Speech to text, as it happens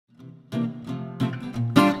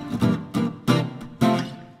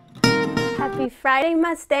Happy Friday,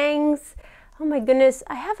 Mustangs. Oh my goodness,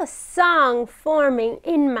 I have a song forming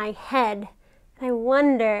in my head. I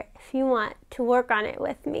wonder if you want to work on it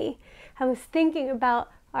with me. I was thinking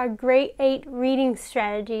about our grade 8 reading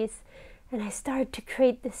strategies, and I started to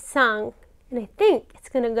create this song, and I think it's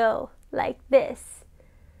gonna go like this.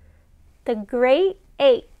 The grade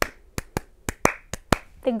 8.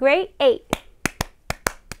 The grade 8.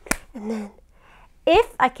 And then,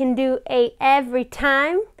 if I can do A every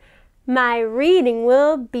time, my reading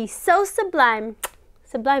will be so sublime.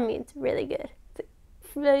 Sublime means really good.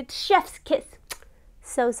 The chef's kiss.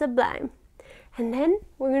 So sublime. And then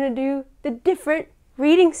we're going to do the different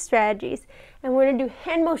reading strategies. And we're going to do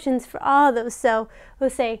hand motions for all of those. So we'll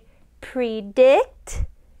say predict,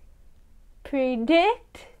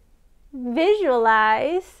 predict,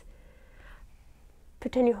 visualize.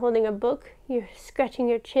 Pretend you're holding a book. You're scratching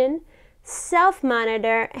your chin.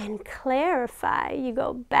 Self-monitor and clarify. You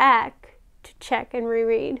go back to check and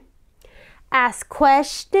reread. Ask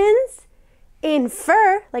questions.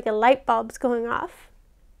 Infer, like a light bulb's going off.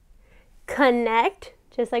 Connect,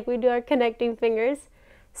 just like we do our connecting fingers.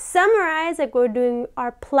 Summarize, like we're doing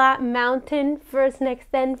our plot mountain, first,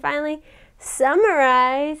 next, then, finally.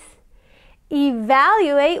 Summarize.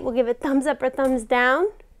 Evaluate, we'll give a thumbs up or thumbs down.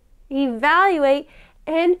 Evaluate.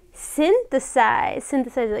 And synthesize.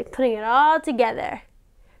 Synthesize is like putting it all together.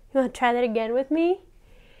 You want to try that again with me?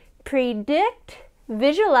 Predict,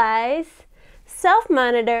 visualize,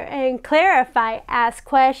 self-monitor, and clarify. Ask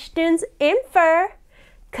questions, infer,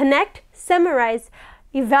 connect, summarize,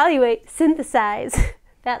 evaluate, synthesize.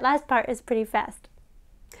 That last part is pretty fast.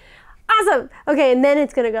 Awesome! Okay, and then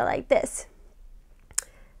it's going to go like this.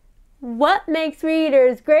 What makes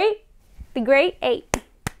readers great? The grade 8.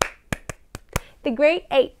 The grade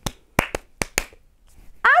 8.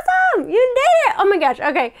 Awesome! You did it! Oh my gosh,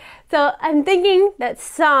 okay. So I'm thinking that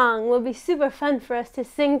song will be super fun for us to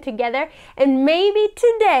sing together. And maybe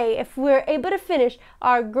today, if we're able to finish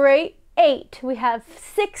our grade 8, we have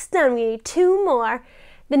 6 done, we need 2 more,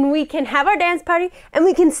 then we can have our dance party and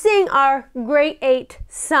we can sing our grade 8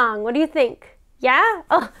 song. What do you think? Yeah?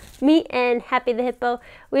 Oh, me and Happy the Hippo,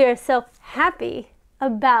 we are so happy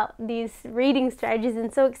about these reading strategies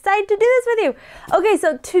and so excited to do this with you. Okay,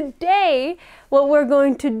 so today what we're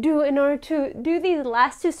going to do in order to do these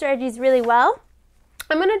last 2 strategies really well,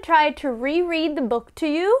 I'm going to try to reread the book to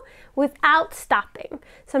you without stopping.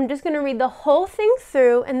 So I'm just going to read the whole thing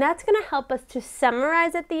through, and that's going to help us to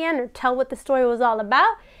summarize at the end or tell what the story was all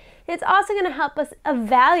about. It's also going to help us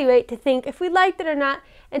evaluate to think if we liked it or not,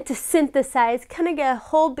 and to synthesize, kind of get a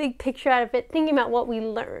whole big picture out of it, thinking about what we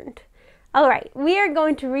learned. All right, we are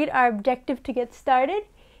going to read our objective to get started.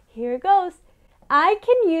 Here it goes. I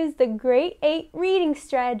can use the grade 8 reading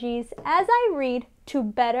strategies as I read to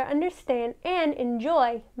better understand and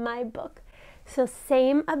enjoy my book. So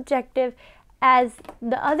same objective as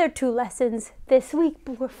the other 2 lessons this week,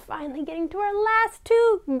 but we're finally getting to our last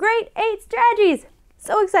 2 grade 8 strategies.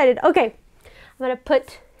 So excited. Okay, I'm going to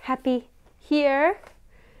put Happy here.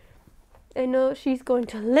 I know she's going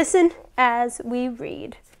to listen as we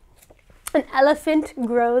read. An elephant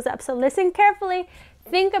grows up. So listen carefully.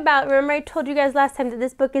 Think about, remember I told you guys last time that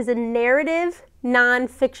this book is a narrative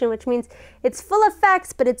nonfiction, which means it's full of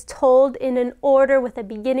facts, but it's told in an order with a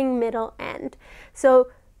beginning, middle, end. So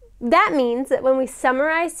that means that when we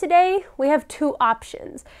summarize today, we have 2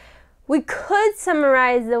 options. We could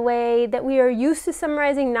summarize the way that we are used to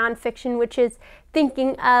summarizing nonfiction, which is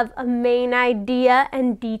thinking of a main idea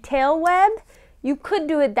and detail web. You could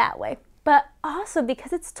do it that way. But also,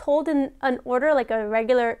 because it's told in an order like a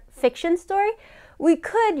regular fiction story, we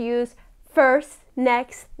could use first,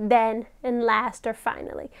 next, then, and last or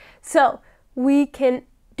finally. So we can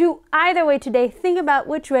do either way today. Think about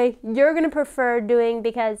which way you're going to prefer doing,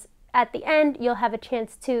 because at the end, you'll have a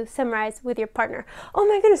chance to summarize with your partner. Oh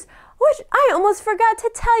my goodness, which I almost forgot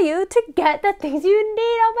to tell you to get the things you need.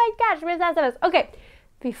 Oh my gosh, Miss Asamas. Okay,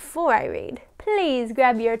 before I read, please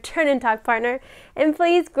grab your turn and talk partner, and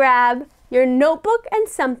please grab your notebook and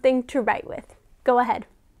something to write with. Go ahead.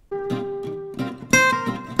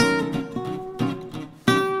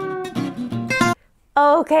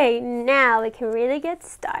 Okay, now we can really get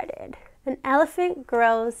started. An elephant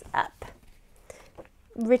grows up.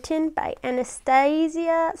 Written by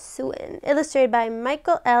Anastasia Sewin. Illustrated by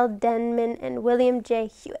Michael L. Denman and William J.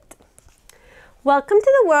 Hewitt. Welcome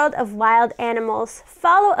to the world of wild animals.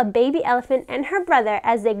 Follow a baby elephant and her brother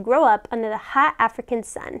as they grow up under the hot African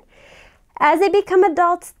sun. As they become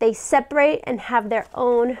adults, they separate and have their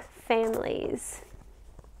own families.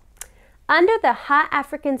 Under the hot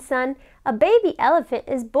African sun, a baby elephant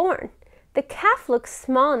is born. The calf looks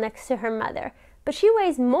small next to her mother, but she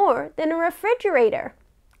weighs more than a refrigerator.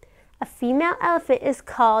 A female elephant is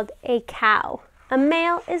called a cow. A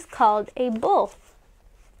male is called a bull.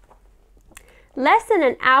 Less than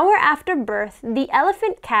an hour after birth, the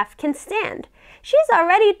elephant calf can stand. She's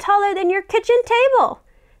already taller than your kitchen table.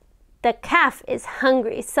 The calf is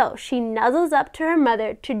hungry, so she nuzzles up to her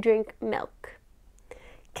mother to drink milk.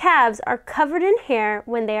 Calves are covered in hair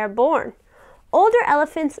when they are born. Older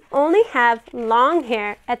elephants only have long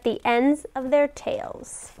hair at the ends of their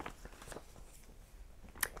tails.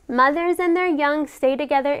 Mothers and their young stay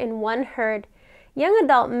together in one herd. Young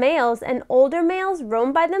adult males and older males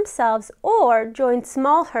roam by themselves or join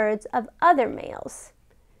small herds of other males.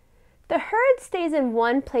 The herd stays in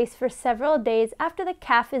one place for several days after the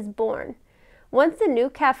calf is born. Once the new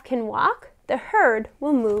calf can walk, the herd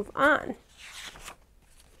will move on.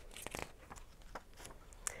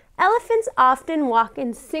 Elephants often walk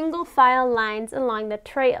in single file lines along the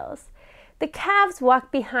trails. The calves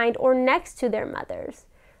walk behind or next to their mothers.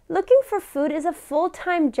 Looking for food is a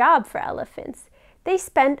full-time job for elephants. They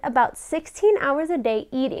spend about 16 hours a day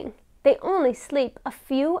eating. They only sleep a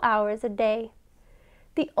few hours a day.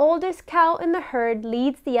 The oldest cow in the herd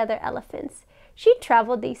leads the other elephants. She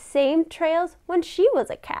traveled these same trails when she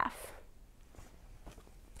was a calf.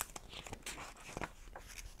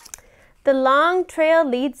 The long trail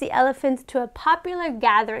leads the elephants to a popular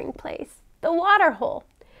gathering place, the water hole.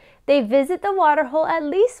 They visit the water hole at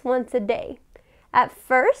least once a day. At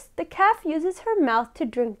first, the calf uses her mouth to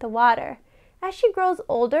drink the water. As she grows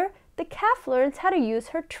older, the calf learns how to use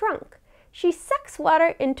her trunk. She sucks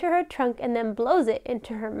water into her trunk and then blows it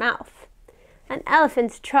into her mouth. An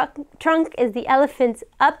elephant's trunk is the elephant's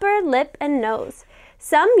upper lip and nose.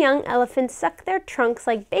 Some young elephants suck their trunks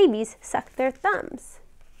like babies suck their thumbs.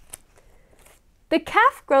 The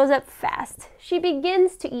calf grows up fast. She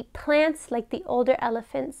begins to eat plants like the older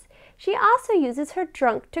elephants. She also uses her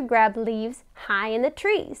trunk to grab leaves high in the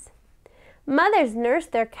trees. Mothers nurse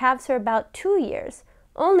their calves for about 2 years.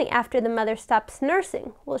 Only after the mother stops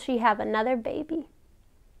nursing will she have another baby.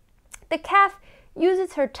 The calf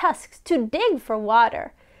uses her tusks to dig for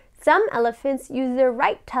water. Some elephants use their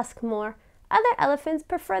right tusk more. Other elephants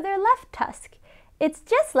prefer their left tusk. It's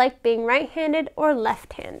just like being right-handed or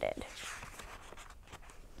left-handed.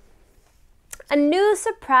 A new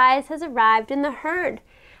surprise has arrived in the herd.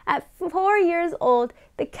 At 4 years old,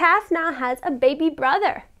 the calf now has a baby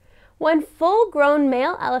brother. When full-grown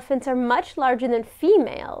male elephants are much larger than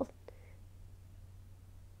females,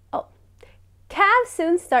 calves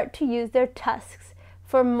soon start to use their tusks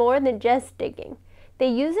for more than just digging. They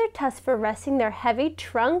use their tusks for resting their heavy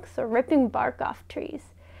trunks or ripping bark off trees.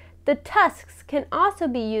 The tusks can also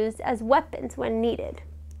be used as weapons when needed.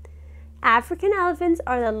 African elephants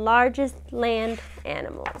are the largest land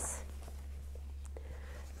animals.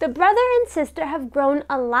 The brother and sister have grown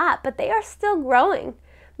a lot, but they are still growing.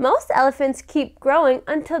 Most elephants keep growing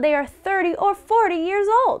until they are 30 or 40 years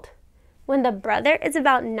old. When the brother is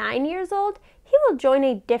about 9 years old, he will join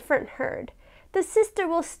a different herd. The sister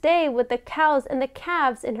will stay with the cows and the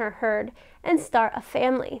calves in her herd and start a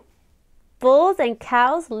family. Bulls and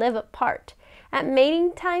cows live apart. At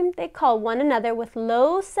mating time, they call one another with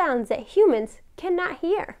low sounds that humans cannot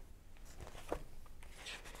hear.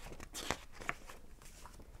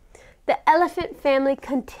 The elephant family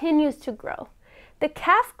continues to grow. The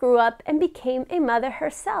calf grew up and became a mother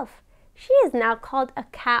herself. She is now called a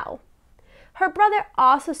cow. Her brother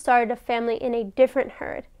also started a family in a different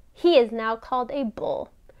herd. He is now called a bull.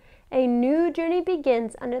 A new journey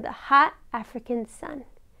begins under the hot African sun.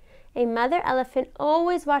 A mother elephant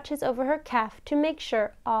always watches over her calf to make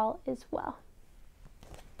sure all is well.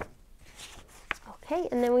 Okay,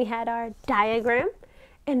 and then we had our diagram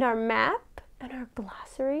and our map and our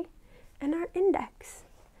glossary and our index.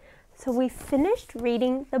 So we finished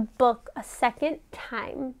reading the book a second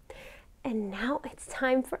time, and now it's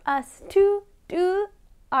time for us to do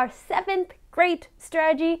our 7th grade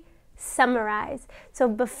strategy, summarize. So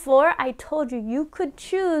before I told you, you could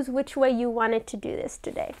choose which way you wanted to do this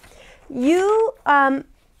today. You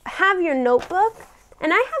have your notebook,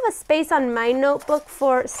 and I have a space on my notebook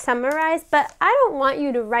for summarize, but I don't want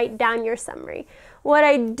you to write down your summary. What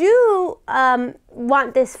I do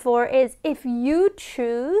want this for is if you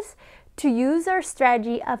choose to use our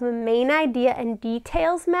strategy of a main idea and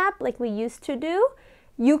details map like we used to do,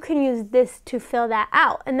 you can use this to fill that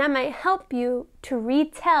out, and that might help you to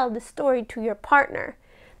retell the story to your partner.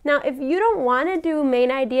 Now, if you don't want to do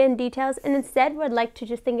main idea and details and instead would like to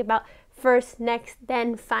just think about first, next,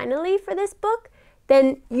 then, finally for this book,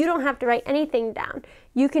 then you don't have to write anything down.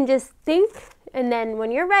 You can just think, and then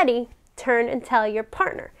when you're ready, turn and tell your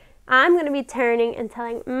partner. I'm going to be turning and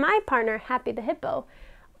telling my partner, Happy the Hippo,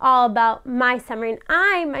 all about my summary. And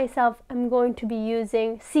I, myself, am going to be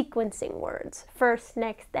using sequencing words. First,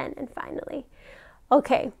 next, then, and finally.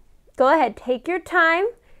 Okay, go ahead. Take your time.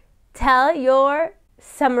 Tell your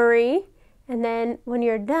summary. And then when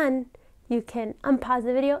you're done, you can unpause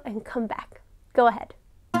the video and come back. Go ahead.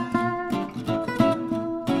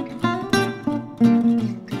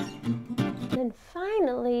 And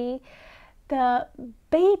finally, the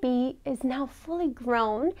baby is now fully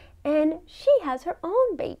grown and she has her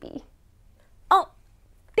own baby. Oh,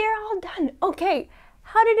 they're all done. Okay,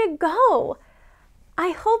 how did it go? I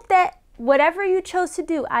hope that whatever you chose to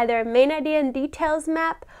do, either a main idea and details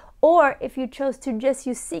map, or if you chose to just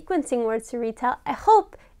use sequencing words to retell, I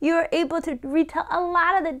hope you are able to retell a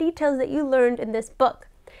lot of the details that you learned in this book.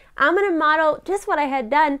 I'm going to model just what I had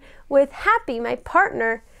done with Happy, my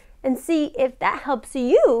partner, and see if that helps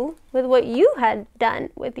you with what you had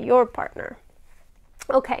done with your partner.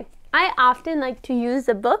 Okay, I often like to use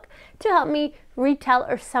a book to help me retell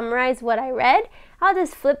or summarize what I read. I'll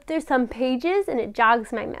just flip through some pages and it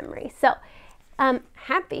jogs my memory. So,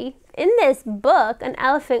 Happy, in this book, An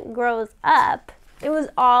Elephant Grows Up, it was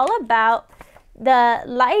all about the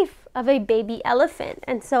life of a baby elephant.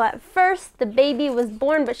 And so at first the baby was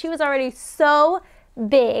born, but she was already so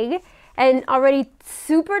big and already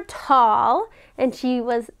super tall, and she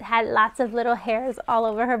had lots of little hairs all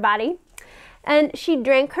over her body. And she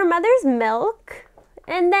drank her mother's milk,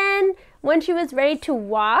 and then when she was ready to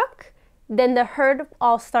walk, then the herd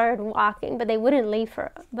all started walking, but they wouldn't leave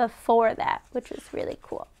her before that, which was really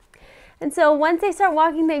cool. And so once they start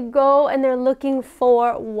walking, they go and they're looking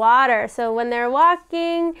for water. So when they're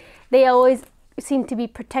walking, they always seem to be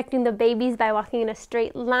protecting the babies by walking in a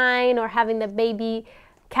straight line or having the baby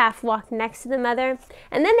calf walk next to the mother.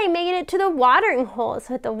 And then they made it to the watering hole.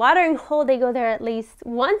 So at the watering hole, they go there at least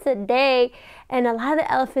once a day, and a lot of the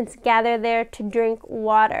elephants gather there to drink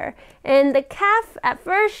water. And the calf, at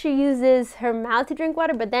first, she uses her mouth to drink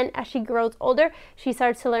water, but then as she grows older, she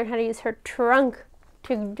starts to learn how to use her trunk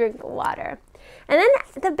to drink water. And then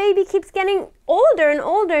the baby keeps getting older and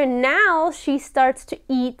older, and now she starts to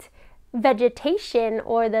eat vegetation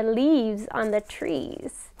or the leaves on the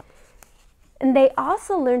trees. And they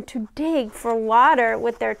also learn to dig for water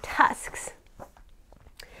with their tusks.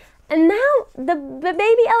 And now the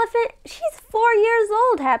baby elephant, she's 4 years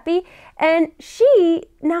old, Happy, and she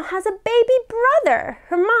now has a baby brother.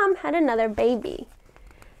 Her mom had another baby.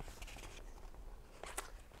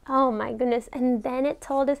 Oh my goodness. And then it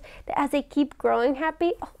told us that as they keep growing,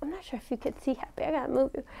 Happy, oh, I'm not sure if you could see, Happy, I gotta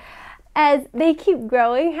move you. As they keep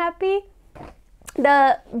growing, Happy,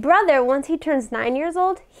 the brother, once he turns 9 years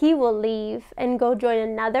old, he will leave and go join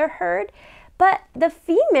another herd. But the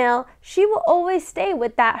female, she will always stay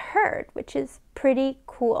with that herd, which is pretty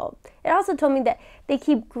cool. It also told me that they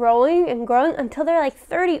keep growing and growing until they're like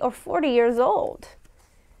 30 or 40 years old.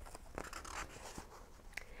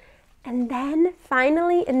 And then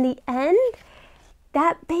finally, in the end,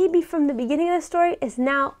 that baby from the beginning of the story is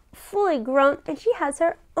now fully grown and she has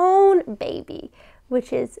her own baby,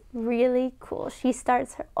 which is really cool. She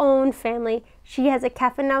starts her own family. She has a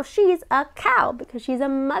calf, and now she's a cow because she's a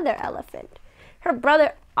mother elephant. Her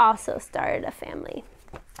brother also started a family.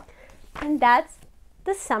 And that's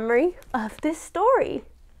the summary of this story.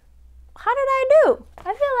 How did I do? I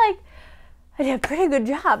feel like I did a pretty good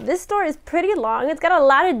job. This story is pretty long. It's got a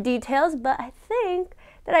lot of details, but I think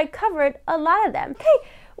that I covered a lot of them. Okay,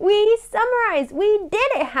 we summarized. We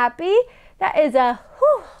did it, Happy. That is a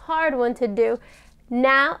hard one to do.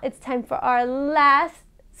 Now it's time for our last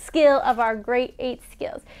skill of our Great 8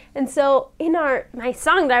 skills. And so in my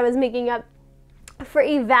song that I was making up for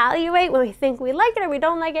evaluate, when we think we like it or we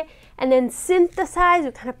don't like it, and then synthesize,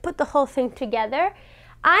 we kind of put the whole thing together,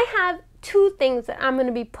 I have 2 things that I'm going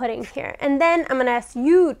to be putting here. And then I'm going to ask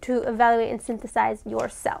you to evaluate and synthesize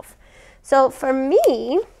yourself. So for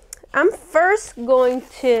me, I'm first going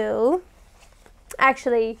to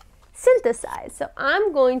actually synthesize. So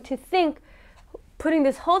I'm going to think, putting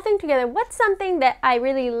this whole thing together, what's something that I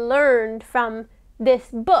really learned from this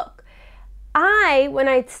book? When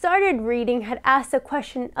I started reading, had asked a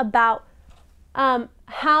question about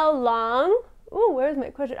how long, where's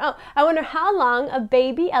my question? Oh, I wonder how long a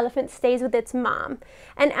baby elephant stays with its mom.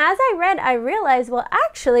 And as I read, I realized, well,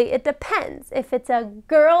 actually, it depends. If it's a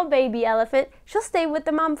girl baby elephant, she'll stay with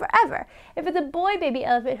the mom forever. If it's a boy baby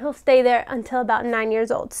elephant, he'll stay there until about 9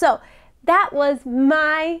 years old. So that was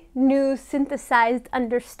my new synthesized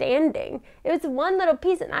understanding. It was one little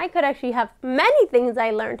piece, and I could actually have many things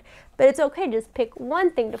I learned, but it's okay, just pick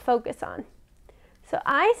one thing to focus on. So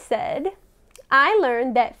I said, I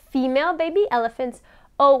learned that female baby elephants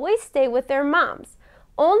always stay with their moms.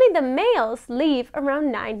 Only the males leave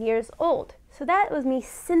around 9 years old. So that was me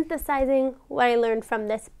synthesizing what I learned from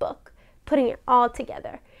this book, putting it all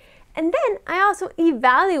together. And then I also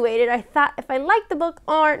evaluated, I thought if I liked the book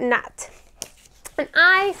or not. And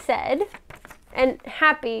I said, and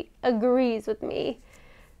Happy agrees with me,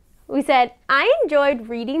 we said, I enjoyed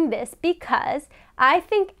reading this because I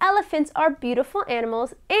think elephants are beautiful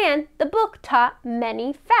animals and the book taught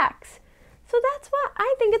many facts. So that's why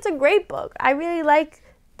I think it's a great book. I really like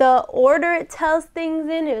the order it tells things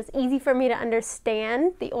in. It was easy for me to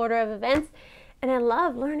understand the order of events. And I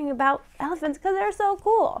love learning about elephants because they're so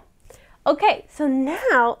cool. Okay, so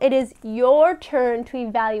now it is your turn to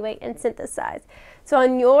evaluate and synthesize. So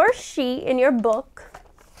on your sheet in your book,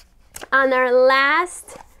 on our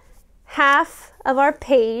last half of our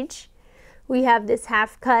page, we have this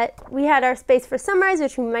half cut. We had our space for summarize,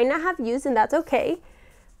 which we might not have used, and that's okay.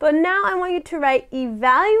 But now I want you to write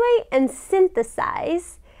evaluate and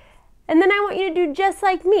synthesize. And then I want you to do just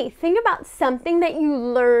like me. Think about something that you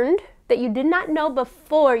learned that you did not know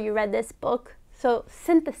before you read this book. So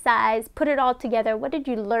synthesize, put it all together. What did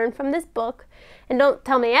you learn from this book? And don't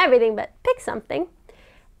tell me everything, but pick something.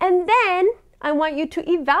 And then I want you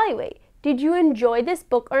to evaluate. Did you enjoy this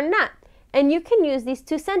book or not? And you can use these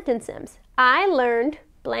two sentences. I learned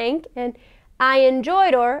blank, and I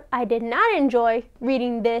enjoyed or I did not enjoy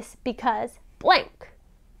reading this because blank.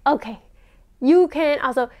 Okay, you can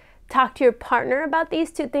also talk to your partner about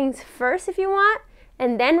these two things first if you want,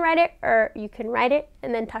 and then write it, or you can write it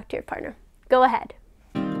and then talk to your partner. Go ahead.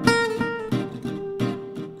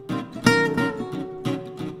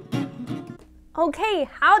 Okay,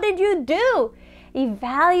 how did you do?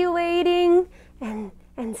 Evaluating and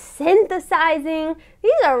synthesizing.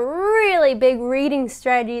 These are really big reading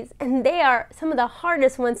strategies, and they are some of the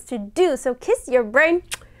hardest ones to do. So kiss your brain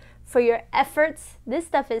for your efforts. This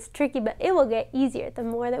stuff is tricky, but it will get easier the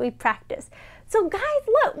more that we practice. So guys,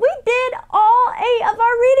 look, we did all 8 of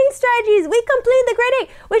our reading strategies. We completed the grade 8,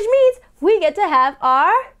 which means we get to have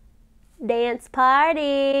our dance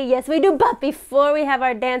party. Yes, we do, but before we have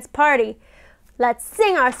our dance party, let's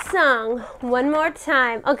sing our song one more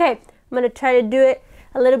time. Okay, I'm gonna try to do it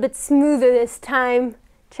a little bit smoother this time.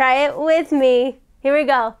 Try it with me. Here we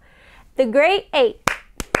go. The grade 8.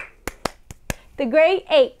 The grade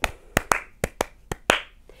 8.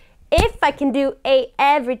 If I can do 8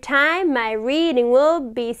 every time, my reading will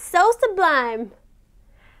be so sublime.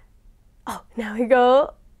 Oh, now we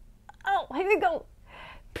go. Oh, here we go.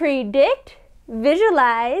 Predict,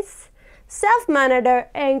 visualize, self-monitor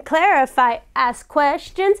and clarify, ask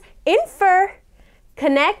questions, infer,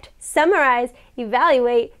 connect, summarize,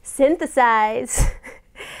 evaluate, synthesize.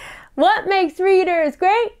 What makes readers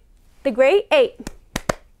great? The grade 8.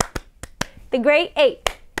 The grade 8.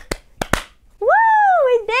 Woo!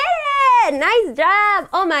 We did it! Nice job!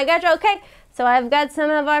 Oh my gosh, okay. So I've got some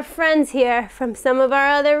of our friends here from some of our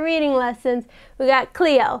other reading lessons. We got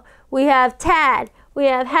Cleo. We have Tad. We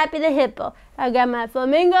have Happy the Hippo. I got my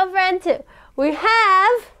flamingo friend too. We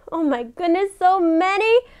have, oh my goodness, so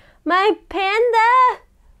many. My panda.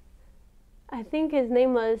 I think his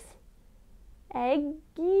name was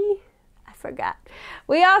Eggy. I forgot.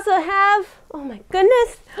 We also have, oh my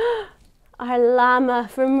goodness, our llama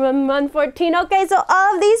from 114. Okay, so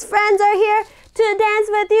all of these friends are here to dance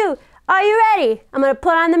with you. Are you ready? I'm going to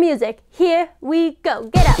put on the music. Here we go.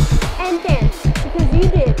 Get up and dance because you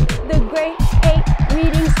did the grade 8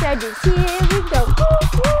 reading strategies. Here we go.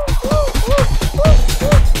 Way to go.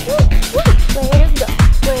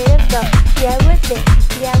 Way to go. Yeah, we're there.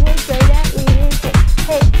 Yeah, we're great at reading.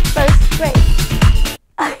 Hey, first grade.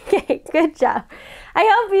 Okay, good job. I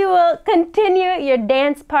hope you will continue your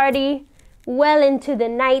dance party well into the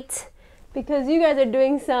night because you guys are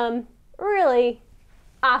doing some really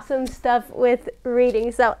awesome stuff with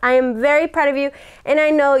reading. So I am very proud of you, and I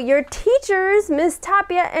know your teachers, Miss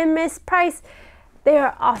Tapia and Miss Price, they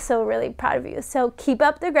are also really proud of you. So keep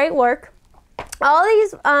up the great work. All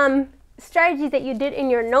these strategies that you did in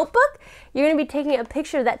your notebook, you're going to be taking a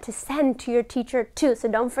picture of that to send to your teacher too, so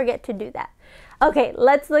don't forget to do that. Okay,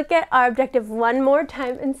 let's look at our objective one more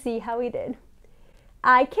time and see how we did.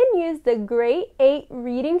 I can use the grade 8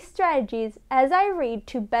 reading strategies as I read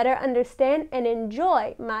to better understand and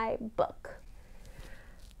enjoy my book.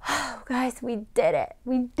 Oh, guys, we did it.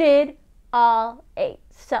 We did all 8.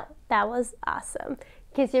 So that was awesome.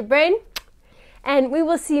 Kiss your brain. And we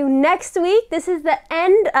will see you next week. This is the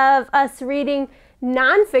end of us reading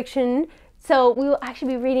nonfiction. So we will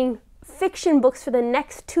actually be reading fiction books for the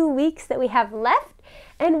next 2 weeks that we have left.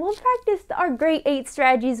 And we'll practice our grade 8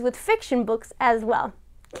 strategies with fiction books as well.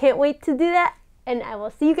 Can't wait to do that. And I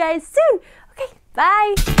will see you guys soon. Okay,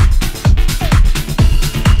 Bye!